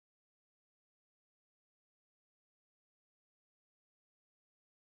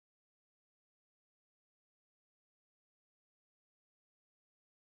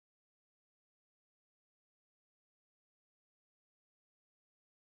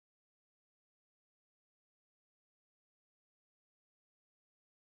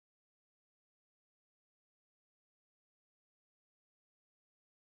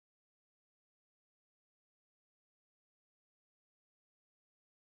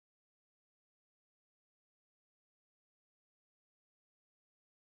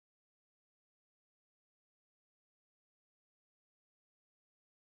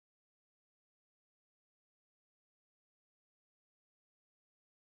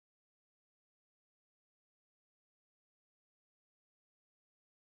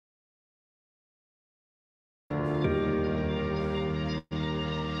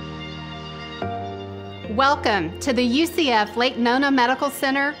Welcome to the UCF Lake Nona Medical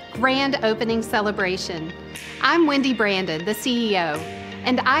Center Grand Opening Celebration. I'm Wendy Brandon, the CEO,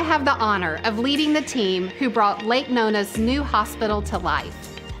 and I have the honor of leading the team who brought Lake Nona's new hospital to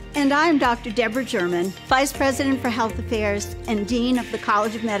life. And I'm Dr. Deborah German, Vice President for Health Affairs and Dean of the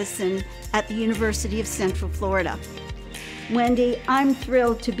College of Medicine at the University of Central Florida. Wendy, I'm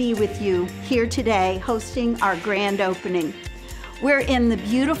thrilled to be with you here today hosting our grand opening. We're in the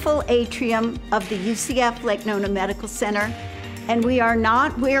beautiful atrium of the UCF Lake Nona Medical Center, and we are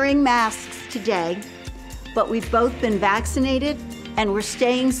not wearing masks today, but we've both been vaccinated and we're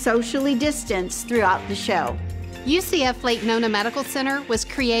staying socially distanced throughout the show. UCF Lake Nona Medical Center was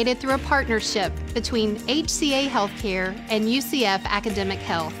created through a partnership between HCA Healthcare and UCF Academic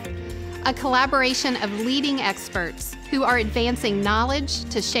Health, a collaboration of leading experts who are advancing knowledge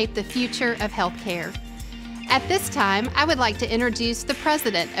to shape the future of healthcare. At this time, I would like to introduce the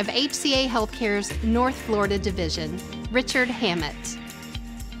president of HCA Healthcare's North Florida Division, Richard Hammett.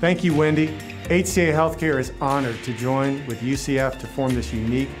 Thank you, Wendy. HCA Healthcare is honored to join with UCF to form this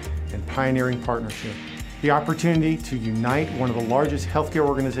unique and pioneering partnership. The opportunity to unite one of the largest healthcare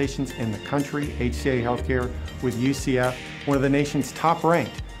organizations in the country, HCA Healthcare, with UCF, one of the nation's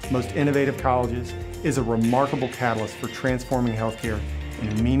top-ranked, most innovative colleges, is a remarkable catalyst for transforming healthcare in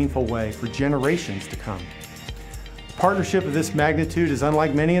a meaningful way for generations to come. A partnership of this magnitude is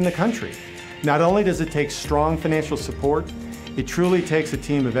unlike many in the country. Not only does it take strong financial support, it truly takes a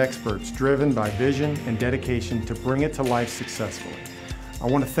team of experts driven by vision and dedication to bring it to life successfully. I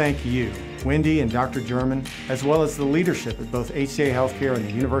want to thank you, Wendy and Dr. German, as well as the leadership at both HCA Healthcare and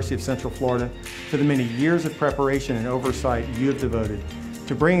the University of Central Florida for the many years of preparation and oversight you have devoted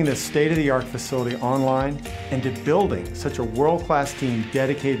to bringing this state-of-the-art facility online and to building such a world-class team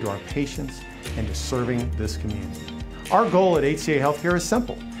dedicated to our patients and to serving this community. Our goal at HCA Healthcare is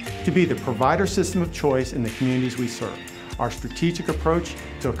simple: to be the provider system of choice in the communities we serve. Our strategic approach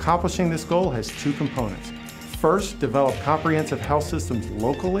to accomplishing this goal has two components. First, develop comprehensive health systems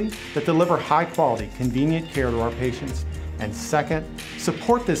locally that deliver high-quality, convenient care to our patients. And second,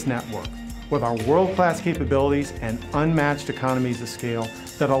 support this network with our world-class capabilities and unmatched economies of scale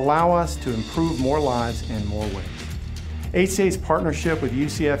that allow us to improve more lives in more ways. HCA's partnership with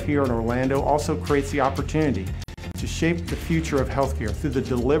UCF here in Orlando also creates the opportunity to shape the future of healthcare through the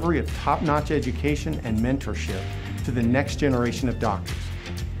delivery of top-notch education and mentorship to the next generation of doctors.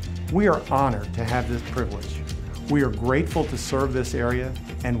 We are honored to have this privilege. We are grateful to serve this area,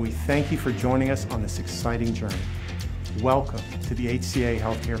 and we thank you for joining us on this exciting journey. Welcome to the HCA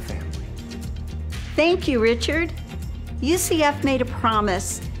Healthcare family. Thank you, Richard. UCF made a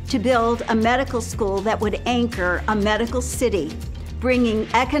promise to build a medical school that would anchor a medical city, bringing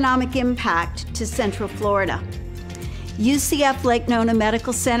economic impact to Central Florida. UCF Lake Nona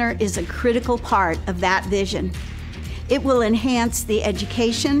Medical Center is a critical part of that vision. It will enhance the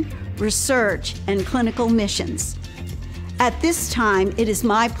education, research, and clinical missions. At this time, it is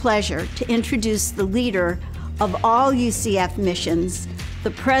my pleasure to introduce the leader of all UCF missions,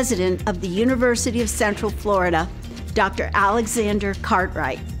 the president of the University of Central Florida, Dr. Alexander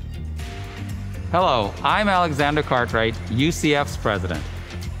Cartwright. Hello, I'm Alexander Cartwright, UCF's president,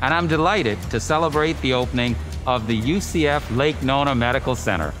 and I'm delighted to celebrate the opening of the UCF Lake Nona Medical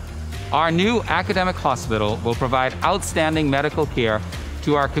Center. Our new academic hospital will provide outstanding medical care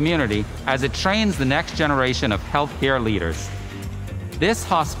to our community as it trains the next generation of healthcare leaders. This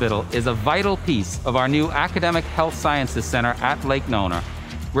hospital is a vital piece of our new Academic Health Sciences Center at Lake Nona,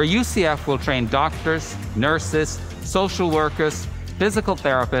 where UCF will train doctors, nurses, social workers, physical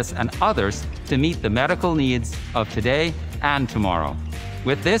therapists, and others to meet the medical needs of today and tomorrow.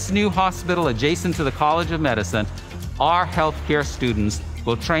 With this new hospital adjacent to the College of Medicine, our healthcare students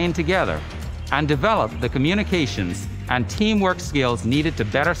will train together and develop the communications and teamwork skills needed to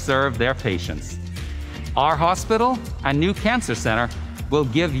better serve their patients. Our hospital and new cancer center will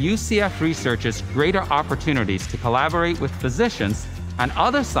give UCF researchers greater opportunities to collaborate with physicians and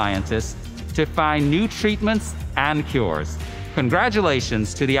other scientists to find new treatments and cures.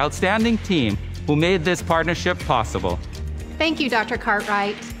 Congratulations to the outstanding team who made this partnership possible. Thank you, Dr.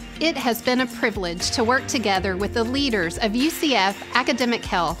 Cartwright. It has been a privilege to work together with the leaders of UCF Academic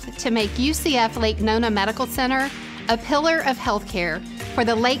Health to make UCF Lake Nona Medical Center a pillar of healthcare for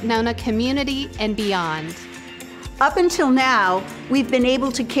the Lake Nona community and beyond. Up until now, we've been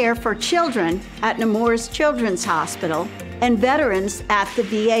able to care for children at Nemours Children's Hospital and veterans at the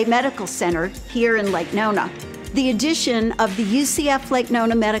VA Medical Center here in Lake Nona. The addition of the UCF Lake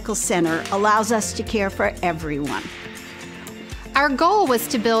Nona Medical Center allows us to care for everyone. Our goal was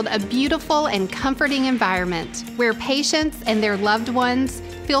to build a beautiful and comforting environment where patients and their loved ones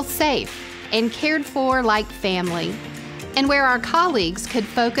feel safe, and cared for like family, and where our colleagues could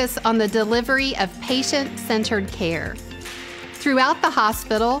focus on the delivery of patient-centered care. Throughout the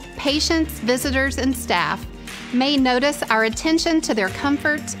hospital, patients, visitors, and staff may notice our attention to their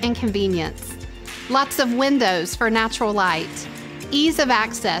comfort and convenience. Lots of windows for natural light, ease of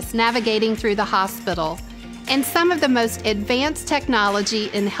access navigating through the hospital, and some of the most advanced technology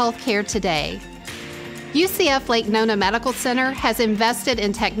in healthcare today. UCF Lake Nona Medical Center has invested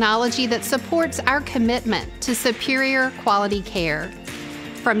in technology that supports our commitment to superior quality care.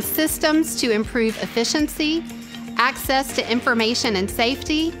 From systems to improve efficiency, access to information and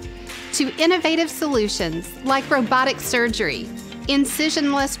safety, to innovative solutions like robotic surgery,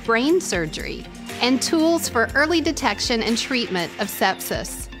 incisionless brain surgery, and tools for early detection and treatment of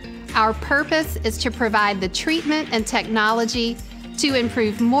sepsis. Our purpose is to provide the treatment and technology to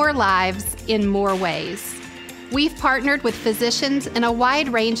improve more lives in more ways. We've partnered with physicians in a wide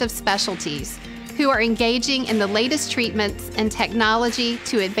range of specialties who are engaging in the latest treatments and technology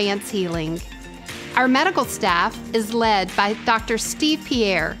to advance healing. Our medical staff is led by Dr. Steve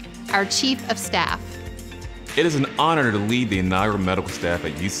Pierre, our Chief of Staff. It is an honor to lead the inaugural medical staff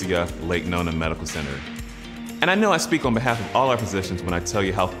at UCF Lake Nona Medical Center. And I know I speak on behalf of all our physicians when I tell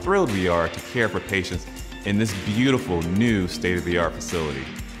you how thrilled we are to care for patients in this beautiful new state-of-the-art facility.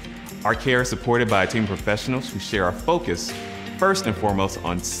 Our care is supported by a team of professionals who share our focus, first and foremost,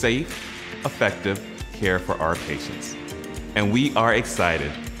 on safe, effective care for our patients. And we are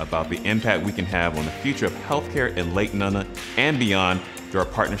excited about the impact we can have on the future of healthcare in Lake Nona and beyond through our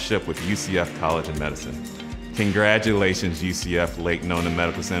partnership with UCF College of Medicine. Congratulations, UCF Lake Nona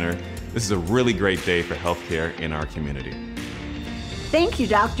Medical Center. This is a really great day for healthcare in our community. Thank you,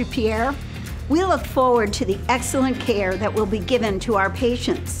 Dr. Pierre. We look forward to the excellent care that will be given to our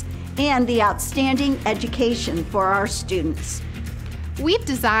patients and the outstanding education for our students. We've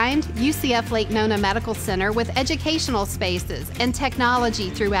designed UCF Lake Nona Medical Center with educational spaces and technology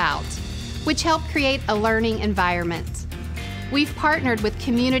throughout, which help create a learning environment. We've partnered with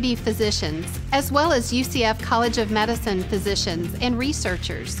community physicians, as well as UCF College of Medicine physicians and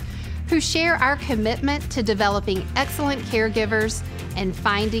researchers, who share our commitment to developing excellent caregivers and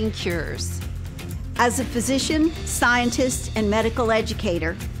finding cures. As a physician, scientist, and medical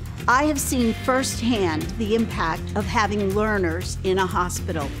educator, I have seen firsthand the impact of having learners in a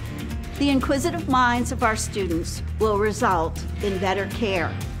hospital. The inquisitive minds of our students will result in better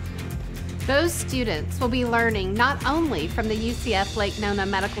care. Those students will be learning not only from the UCF Lake Nona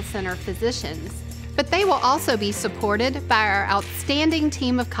Medical Center physicians, but they will also be supported by our outstanding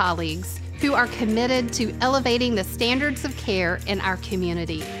team of colleagues who are committed to elevating the standards of care in our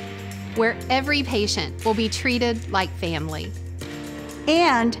community, where every patient will be treated like family.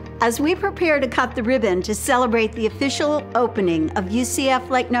 And as we prepare to cut the ribbon to celebrate the official opening of UCF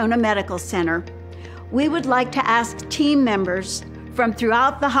Lake Nona Medical Center, we would like to ask team members from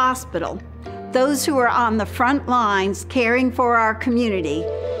throughout the hospital, those who are on the front lines caring for our community,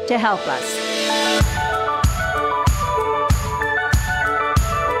 to help us.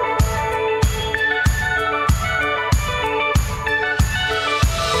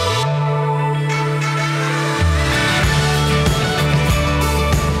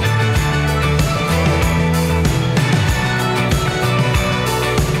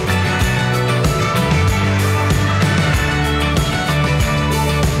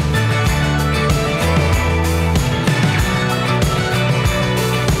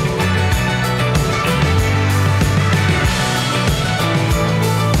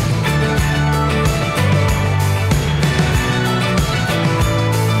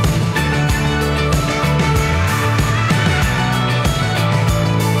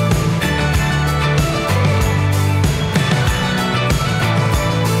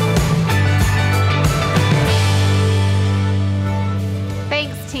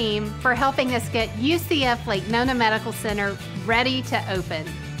 For helping us get UCF Lake Nona Medical Center ready to open.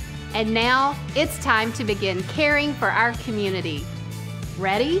 And now it's time to begin caring for our community.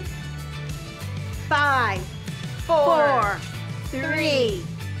 Ready? 5, 4, 3,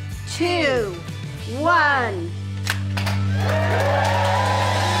 2, 1.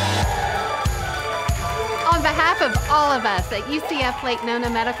 On behalf of all of us at UCF Lake Nona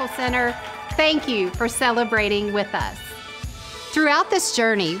Medical Center, thank you for celebrating with us. Throughout this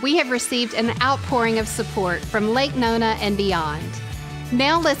journey, we have received an outpouring of support from Lake Nona and beyond.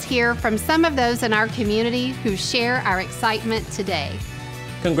 Now let's hear from some of those in our community who share our excitement today.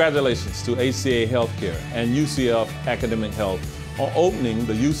 Congratulations to HCA Healthcare and UCF Academic Health on opening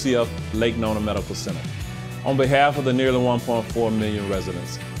the UCF Lake Nona Medical Center. On behalf of the nearly 1.4 million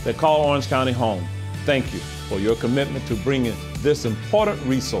residents that call Orange County home, Thank you for your commitment to bringing this important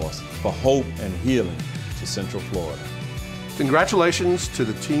resource for hope and healing to Central Florida. Congratulations to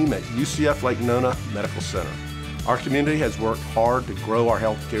the team at UCF Lake Nona Medical Center. Our community has worked hard to grow our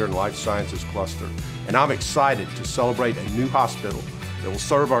healthcare and life sciences cluster, and I'm excited to celebrate a new hospital that will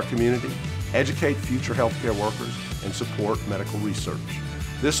serve our community, educate future healthcare workers, and support medical research.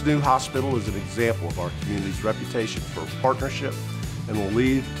 This new hospital is an example of our community's reputation for partnership and will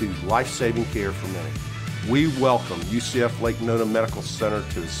lead to life-saving care for many. We welcome UCF Lake Nona Medical Center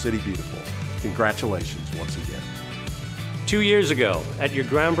to the City Beautiful. Congratulations once again. 2 years ago, at your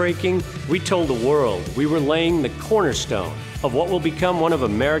groundbreaking, we told the world we were laying the cornerstone of what will become one of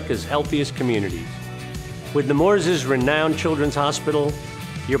America's healthiest communities. With Nemours' renowned children's hospital,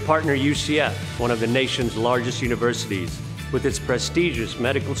 your partner UCF, one of the nation's largest universities, with its prestigious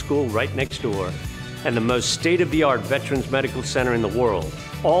medical school right next door, and the most state-of-the-art Veterans Medical Center in the world,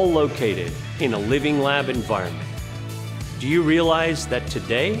 all located in a living lab environment. Do you realize that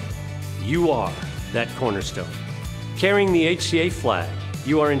today, you are that cornerstone? Carrying the HCA flag,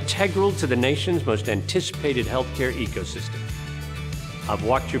 you are integral to the nation's most anticipated healthcare ecosystem. I've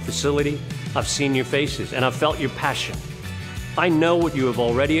walked your facility, I've seen your faces, and I've felt your passion. I know what you have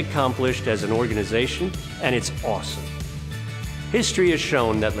already accomplished as an organization, and it's awesome. History has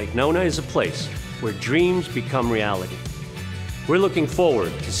shown that Lake Nona is a place where dreams become reality. We're looking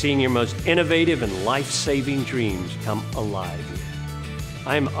forward to seeing your most innovative and life-saving dreams come alive here.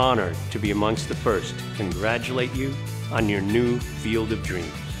 I am honored to be amongst the first to congratulate you on your new field of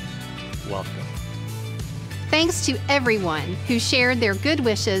dreams. Welcome. Thanks to everyone who shared their good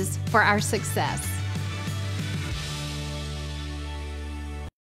wishes for our success.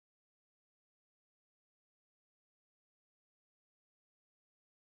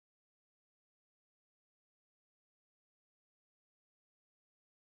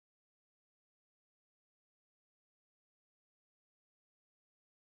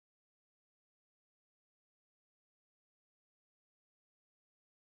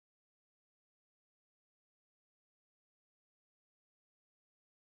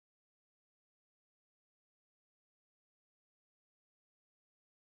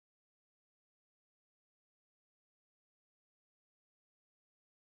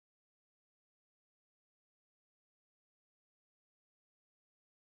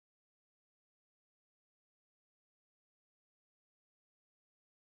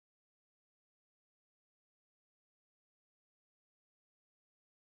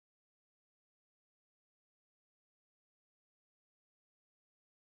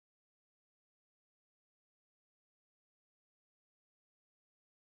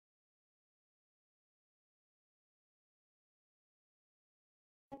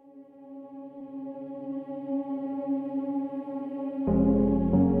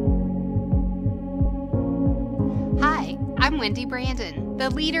 Hi, I'm Wendy Brandon, the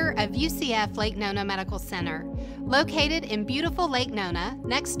leader of UCF Lake Nona Medical Center, located in beautiful Lake Nona,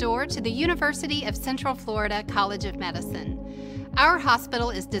 next door to the University of Central Florida College of Medicine. Our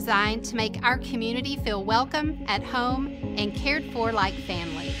hospital is designed to make our community feel welcome, at home, and cared for like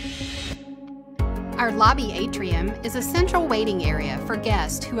family. Our lobby atrium is a central waiting area for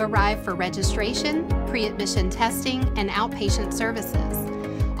guests who arrive for registration, pre-admission testing, and outpatient services,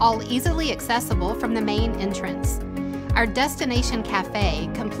 all easily accessible from the main entrance. Our destination cafe,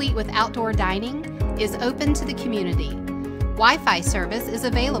 complete with outdoor dining, is open to the community. Wi-Fi service is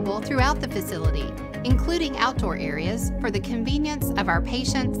available throughout the facility, including outdoor areas for the convenience of our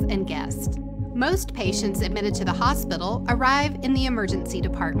patients and guests. Most patients admitted to the hospital arrive in the emergency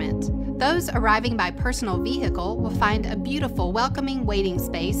department. Those arriving by personal vehicle will find a beautiful, welcoming waiting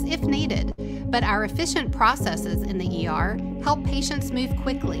space if needed, but our efficient processes in the ER help patients move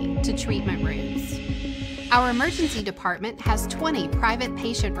quickly to treatment rooms. Our emergency department has 20 private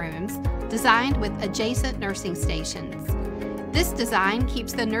patient rooms designed with adjacent nursing stations. This design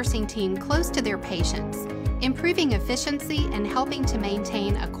keeps the nursing team close to their patients, improving efficiency and helping to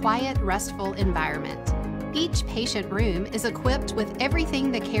maintain a quiet, restful environment. Each patient room is equipped with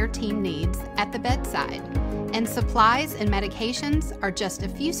everything the care team needs at the bedside, and supplies and medications are just a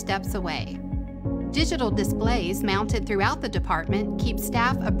few steps away. Digital displays mounted throughout the department keep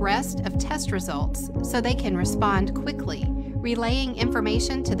staff abreast of test results so they can respond quickly, relaying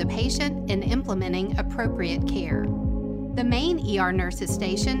information to the patient and implementing appropriate care. The main ER nurses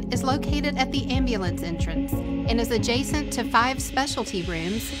station is located at the ambulance entrance and is adjacent to 5 specialty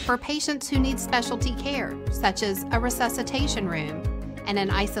rooms for patients who need specialty care, such as a resuscitation room and an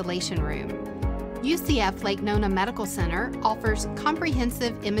isolation room. UCF Lake Nona Medical Center offers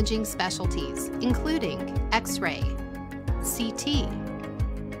comprehensive imaging specialties, including X-ray, CT,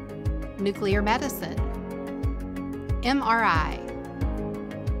 nuclear medicine, MRI,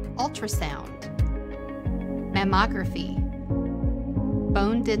 ultrasound, mammography,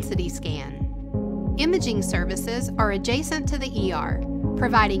 bone density scan. Imaging services are adjacent to the ER,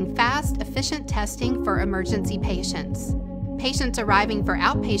 providing fast, efficient testing for emergency patients. Patients arriving for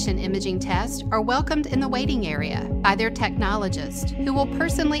outpatient imaging tests are welcomed in the waiting area by their technologist, who will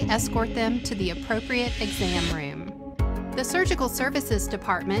personally escort them to the appropriate exam room. The Surgical Services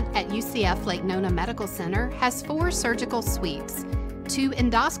Department at UCF Lake Nona Medical Center has 4 surgical suites, 2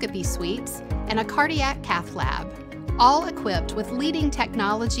 endoscopy suites, and a cardiac cath lab, all equipped with leading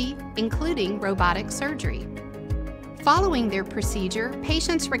technology, including robotic surgery. Following their procedure,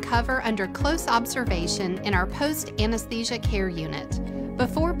 patients recover under close observation in our post-anesthesia care unit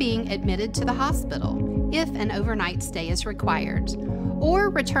before being admitted to the hospital, if an overnight stay is required, or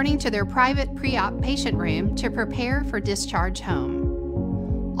returning to their private pre-op patient room to prepare for discharge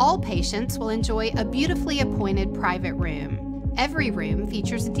home. All patients will enjoy a beautifully appointed private room. Every room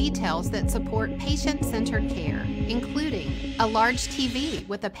features details that support patient-centered care, including a large TV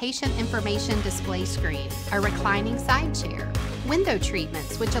with a patient information display screen, a reclining side chair, window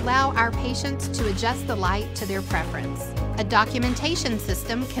treatments which allow our patients to adjust the light to their preference, a documentation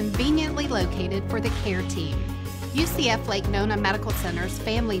system conveniently located for the care team. UCF Lake Nona Medical Center's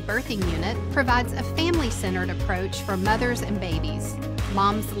Family Birthing Unit provides a family-centered approach for mothers and babies.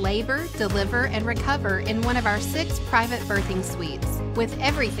 Moms labor, deliver, and recover in one of our 6 private birthing suites, with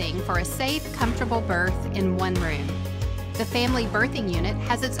everything for a safe, comfortable birth in one room. The Family Birthing Unit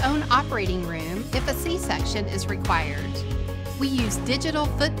has its own operating room if a C-section is required. We use digital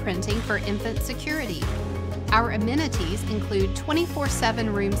footprinting for infant security. Our amenities include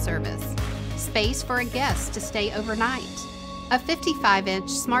 24/7 room service, space for a guest to stay overnight, a 55-inch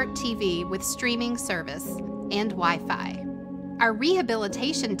smart TV with streaming service, and Wi-Fi. Our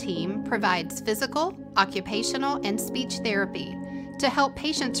rehabilitation team provides physical, occupational, and speech therapy to help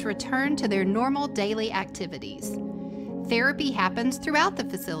patients return to their normal daily activities. Therapy happens throughout the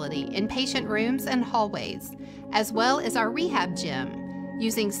facility in patient rooms and hallways, as well as our rehab gym,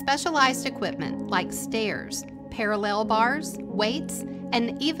 using specialized equipment like stairs, parallel bars, weights,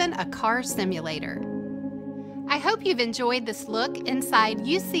 and even a car simulator. I hope you've enjoyed this look inside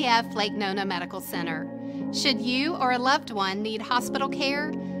UCF Lake Nona Medical Center. Should you or a loved one need hospital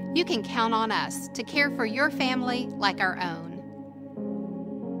care, you can count on us to care for your family like our own.